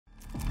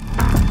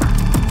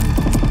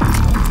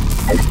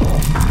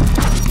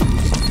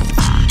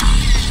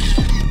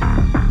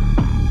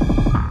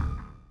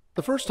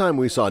first time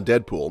we saw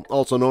Deadpool,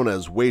 also known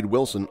as Wade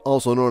Wilson,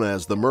 also known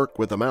as the Merc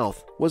with a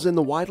mouth, was in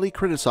the widely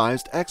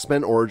criticized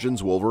X-Men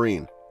Origins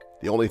Wolverine.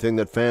 The only thing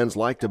that fans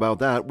liked about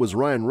that was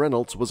Ryan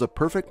Reynolds was a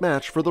perfect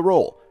match for the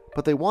role,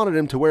 but they wanted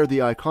him to wear the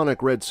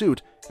iconic red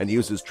suit and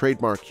use his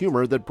trademark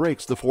humor that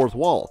breaks the fourth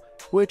wall,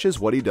 which is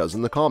what he does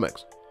in the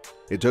comics.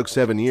 It took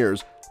 7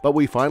 years, but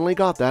we finally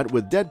got that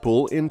with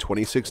Deadpool in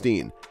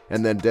 2016,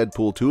 and then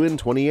Deadpool 2 in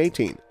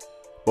 2018.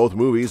 Both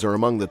movies are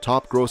among the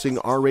top-grossing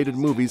R-rated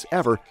movies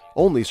ever,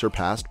 only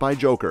surpassed by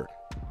Joker.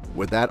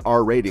 With that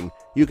R rating,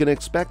 you can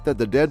expect that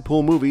the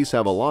Deadpool movies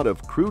have a lot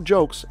of crude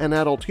jokes and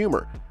adult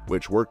humor,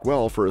 which work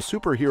well for a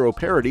superhero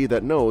parody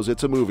that knows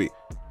it's a movie.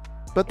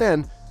 But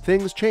then,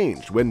 things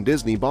changed when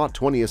Disney bought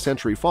 20th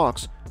Century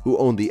Fox, who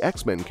owned the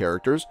X-Men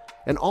characters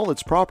and all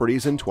its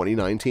properties in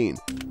 2019.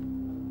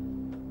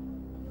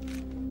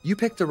 You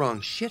picked the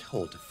wrong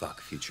shithole to fuck,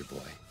 future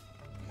boy.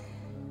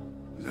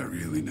 Is that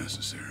really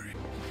necessary?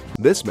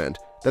 This meant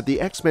that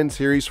the X-Men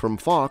series from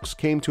Fox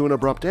came to an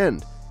abrupt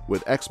end,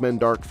 with X-Men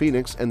Dark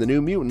Phoenix and the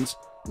New Mutants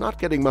not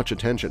getting much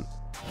attention.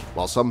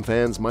 While some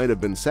fans might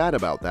have been sad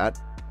about that,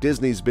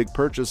 Disney's big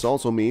purchase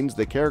also means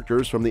the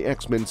characters from the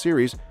X-Men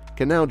series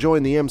can now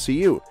join the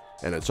MCU,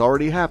 and it's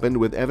already happened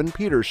with Evan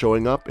Peters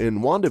showing up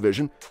in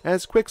WandaVision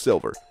as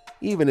Quicksilver,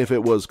 even if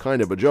it was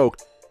kind of a joke,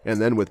 and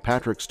then with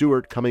Patrick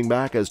Stewart coming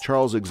back as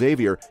Charles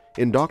Xavier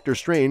in Doctor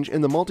Strange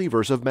in the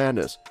Multiverse of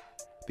Madness.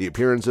 The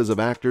appearances of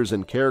actors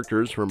and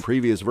characters from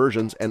previous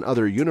versions and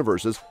other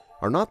universes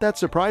are not that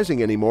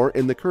surprising anymore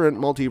in the current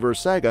multiverse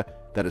saga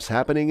that is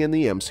happening in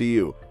the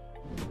MCU.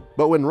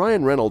 But when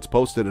Ryan Reynolds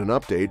posted an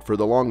update for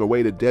the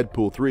long-awaited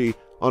Deadpool 3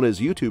 on his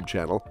YouTube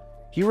channel,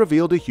 he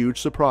revealed a huge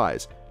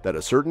surprise that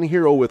a certain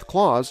hero with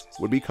claws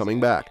would be coming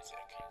back.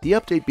 The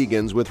update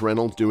begins with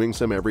Reynolds doing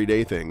some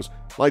everyday things,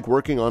 like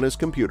working on his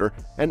computer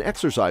and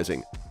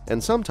exercising,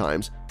 and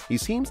sometimes he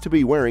seems to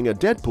be wearing a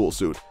Deadpool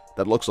suit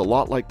that looks a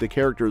lot like the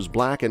character's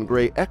black and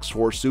gray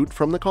X-Force suit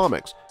from the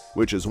comics,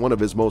 which is one of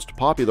his most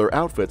popular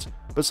outfits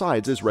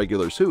besides his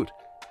regular suit.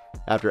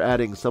 After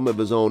adding some of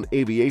his own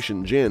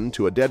aviation gin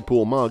to a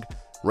Deadpool mug,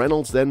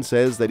 Reynolds then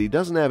says that he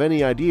doesn't have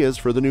any ideas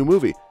for the new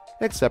movie,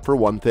 except for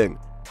one thing.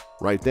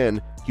 Right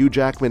then, Hugh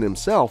Jackman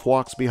himself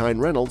walks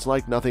behind Reynolds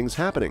like nothing's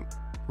happening.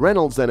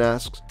 Reynolds then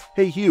asks,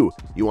 "Hey Hugh,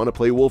 you want to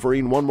play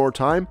Wolverine one more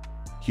time?"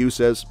 Hugh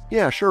says,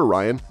 "Yeah, sure,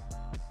 Ryan."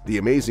 The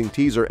amazing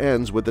teaser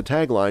ends with the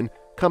tagline,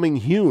 "Coming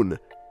Hewn,"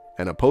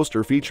 and a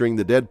poster featuring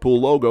the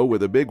Deadpool logo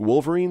with a big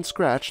Wolverine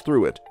scratch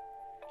through it.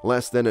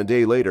 Less than a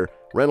day later,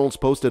 Reynolds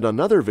posted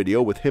another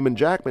video with him and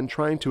Jackman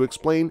trying to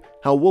explain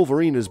how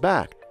Wolverine is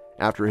back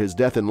after his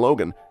death in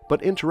Logan,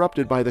 but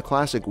interrupted by the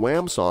classic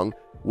Wham song,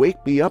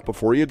 "Wake Me Up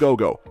Before You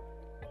Go-Go."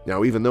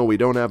 Now, even though we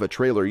don't have a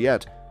trailer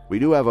yet, we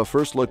do have a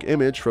first-look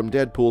image from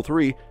Deadpool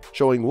 3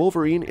 showing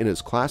Wolverine in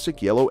his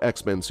classic yellow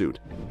X-Men suit.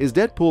 Is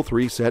Deadpool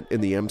 3 set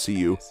in the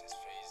MCU?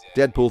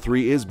 Deadpool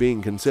 3 is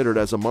being considered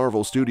as a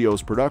Marvel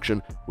Studios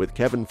production, with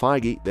Kevin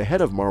Feige, the head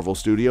of Marvel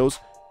Studios,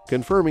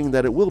 confirming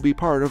that it will be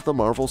part of the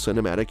Marvel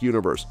Cinematic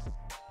Universe.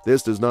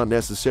 This does not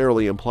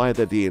necessarily imply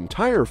that the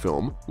entire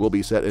film will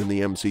be set in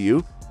the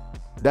MCU.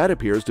 That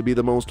appears to be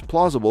the most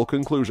plausible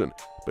conclusion,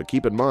 but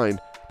keep in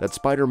mind that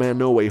Spider-Man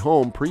No Way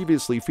Home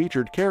previously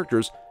featured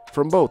characters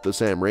from both the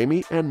Sam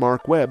Raimi and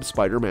Mark Webb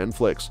Spider-Man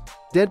flicks.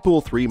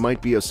 Deadpool 3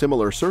 might be a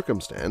similar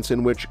circumstance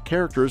in which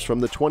characters from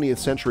the 20th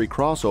century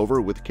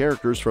crossover with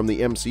characters from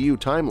the MCU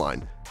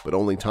timeline, but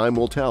only time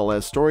will tell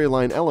as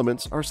storyline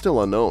elements are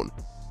still unknown.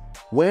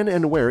 When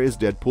and where is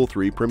Deadpool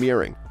 3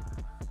 premiering?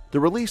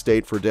 The release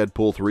date for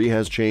Deadpool 3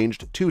 has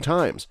changed 2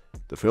 times.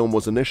 The film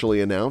was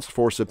initially announced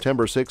for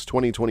September 6,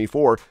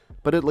 2024,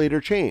 but it later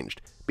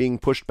changed, being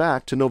pushed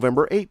back to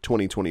November 8,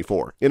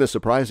 2024. In a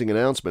surprising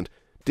announcement,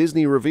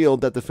 Disney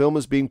revealed that the film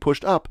is being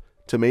pushed up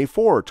to May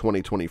 4,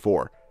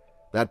 2024.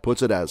 That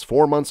puts it as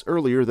 4 months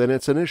earlier than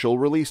its initial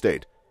release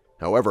date.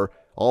 However,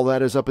 all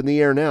that is up in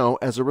the air now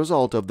as a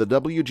result of the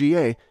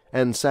WGA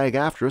and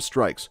SAG-AFTRA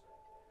strikes.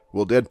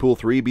 Will Deadpool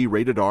 3 be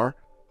rated R?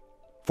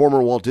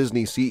 Former Walt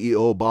Disney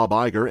CEO Bob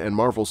Iger and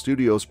Marvel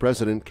Studios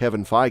president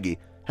Kevin Feige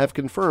have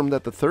confirmed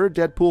that the third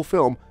Deadpool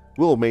film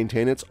will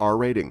maintain its R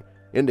rating,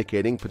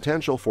 indicating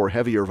potential for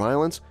heavier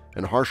violence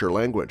and harsher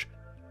language.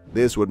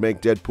 This would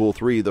make Deadpool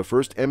 3 the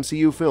first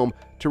MCU film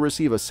to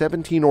receive a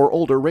 17 or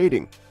older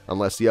rating,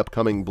 unless the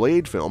upcoming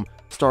Blade film,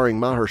 starring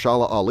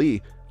Mahershala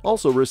Ali,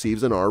 also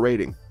receives an R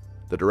rating.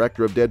 The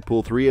director of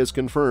Deadpool 3 has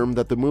confirmed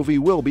that the movie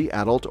will be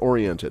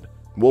adult-oriented.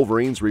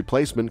 Wolverine's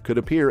replacement could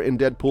appear in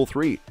Deadpool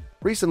 3.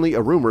 Recently,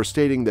 a rumor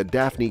stating that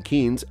Daphne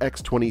Keene's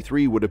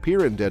X-23 would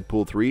appear in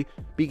Deadpool 3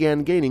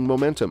 began gaining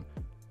momentum.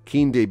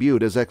 Keene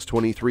debuted as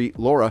X-23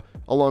 Laura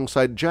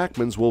alongside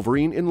Jackman's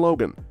Wolverine in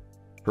Logan.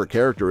 Her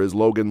character is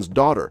Logan's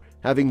daughter,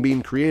 having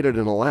been created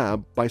in a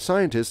lab by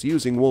scientists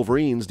using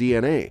Wolverine's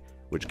DNA,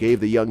 which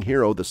gave the young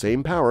hero the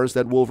same powers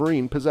that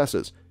Wolverine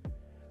possesses.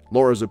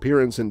 Laura's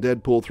appearance in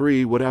Deadpool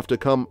 3 would have to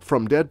come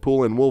from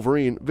Deadpool and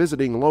Wolverine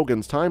visiting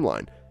Logan's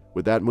timeline,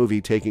 with that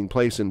movie taking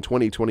place in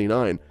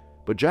 2029,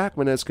 but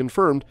Jackman has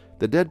confirmed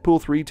that Deadpool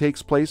 3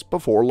 takes place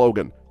before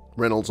Logan.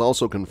 Reynolds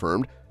also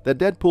confirmed that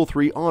Deadpool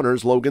 3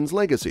 honors Logan's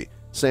legacy,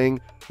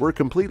 saying, "We're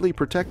completely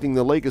protecting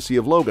the legacy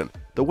of Logan,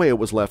 the way it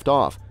was left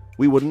off.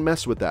 We wouldn't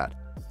mess with that."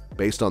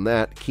 Based on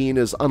that, Keane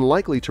is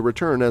unlikely to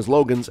return as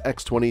Logan's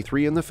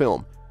X-23 in the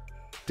film.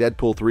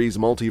 Deadpool 3's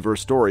multiverse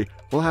story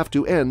will have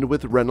to end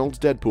with Reynolds'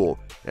 Deadpool,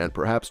 and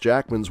perhaps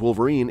Jackman's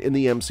Wolverine in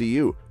the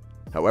MCU.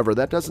 However,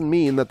 that doesn't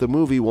mean that the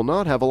movie will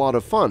not have a lot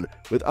of fun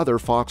with other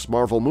Fox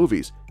Marvel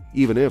movies,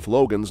 even if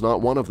Logan's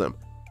not one of them,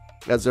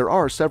 as there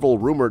are several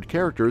rumored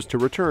characters to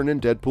return in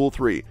Deadpool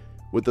 3,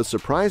 with the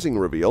surprising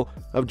reveal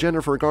of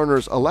Jennifer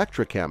Garner's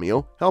Elektra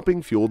cameo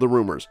helping fuel the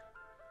rumors.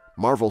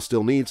 Marvel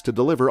still needs to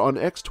deliver on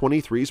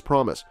X-23's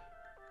promise.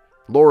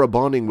 Laura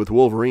bonding with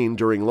Wolverine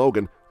during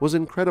Logan was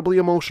incredibly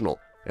emotional,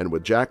 and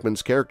with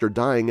Jackman's character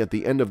dying at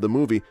the end of the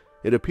movie,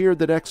 it appeared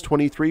that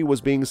X-23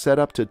 was being set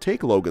up to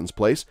take Logan's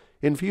place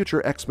in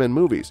future X-Men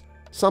movies,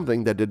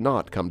 something that did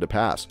not come to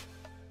pass.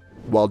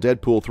 While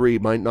Deadpool 3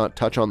 might not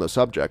touch on the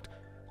subject,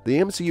 the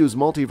MCU's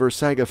multiverse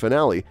saga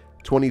finale,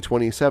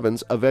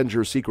 2027's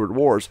Avengers Secret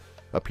Wars,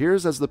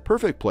 appears as the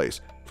perfect place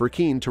for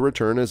Keane to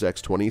return as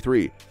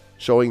X-23,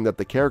 showing that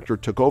the character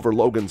took over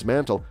Logan's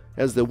mantle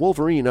as the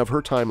Wolverine of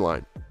her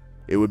timeline.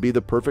 It would be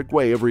the perfect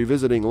way of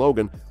revisiting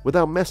Logan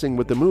without messing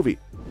with the movie,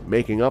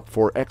 making up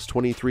for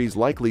X-23's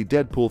likely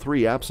Deadpool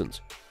 3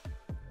 absence.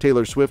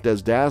 Taylor Swift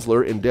as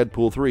Dazzler in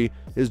Deadpool 3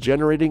 is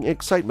generating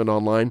excitement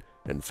online,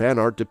 and fan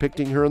art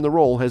depicting her in the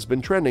role has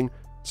been trending,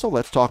 so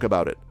let's talk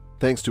about it.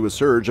 Thanks to a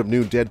surge of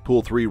new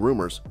Deadpool 3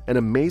 rumors, an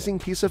amazing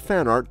piece of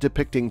fan art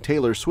depicting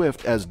Taylor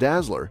Swift as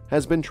Dazzler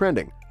has been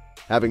trending.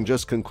 Having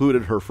just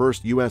concluded her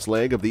first US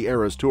leg of the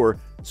Eras Tour,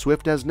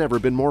 Swift has never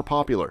been more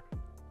popular.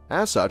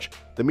 As such,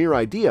 the mere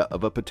idea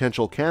of a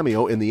potential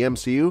cameo in the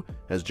MCU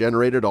has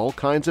generated all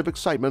kinds of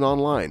excitement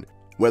online,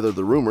 whether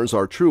the rumors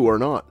are true or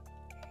not.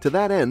 To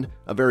that end,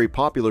 a very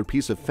popular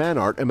piece of fan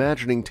art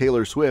imagining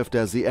Taylor Swift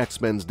as the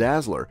X-Men's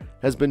Dazzler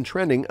has been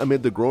trending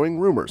amid the growing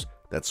rumors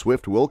that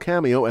Swift will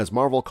cameo as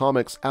Marvel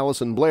Comics'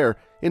 Allison Blair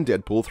in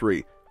Deadpool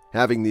 3.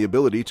 Having the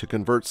ability to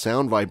convert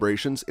sound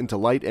vibrations into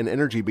light and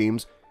energy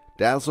beams,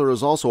 Dazzler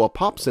is also a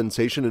pop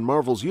sensation in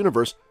Marvel's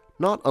universe,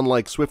 not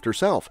unlike Swift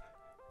herself.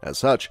 As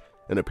such,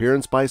 an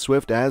appearance by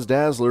Swift as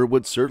Dazzler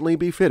would certainly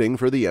be fitting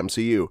for the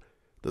MCU.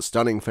 The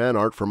stunning fan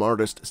art from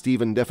artist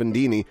Stephen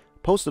Defendini,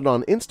 posted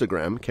on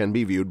Instagram, can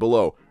be viewed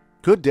below.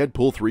 Could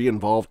Deadpool 3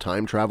 involve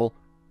time travel?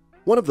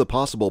 One of the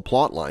possible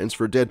plot lines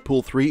for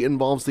Deadpool 3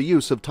 involves the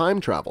use of time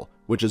travel,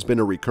 which has been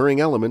a recurring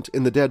element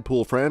in the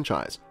Deadpool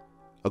franchise.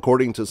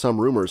 According to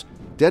some rumors,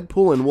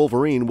 Deadpool and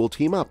Wolverine will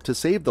team up to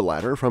save the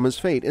latter from his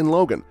fate in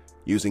Logan,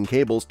 using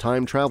Cable's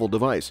time travel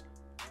device.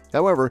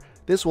 However,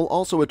 this will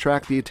also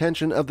attract the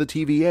attention of the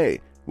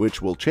TVA,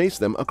 which will chase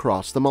them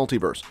across the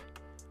multiverse.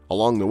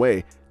 Along the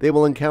way, they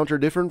will encounter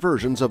different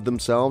versions of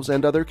themselves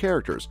and other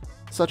characters,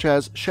 such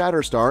as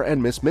Shatterstar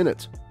and Miss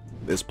Minutes.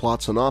 This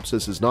plot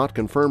synopsis is not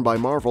confirmed by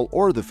Marvel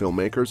or the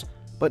filmmakers,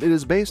 but it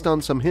is based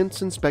on some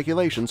hints and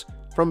speculations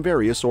from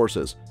various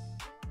sources.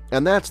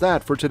 And that's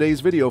that for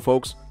today's video,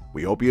 folks.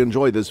 We hope you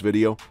enjoyed this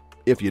video.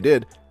 If you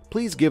did,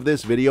 please give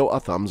this video a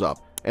thumbs up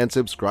and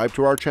subscribe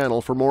to our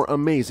channel for more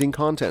amazing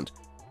content.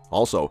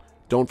 Also,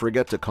 don't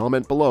forget to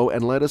comment below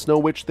and let us know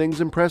which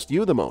things impressed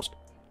you the most.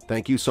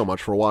 Thank you so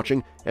much for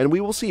watching, and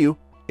we will see you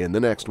in the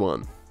next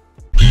one.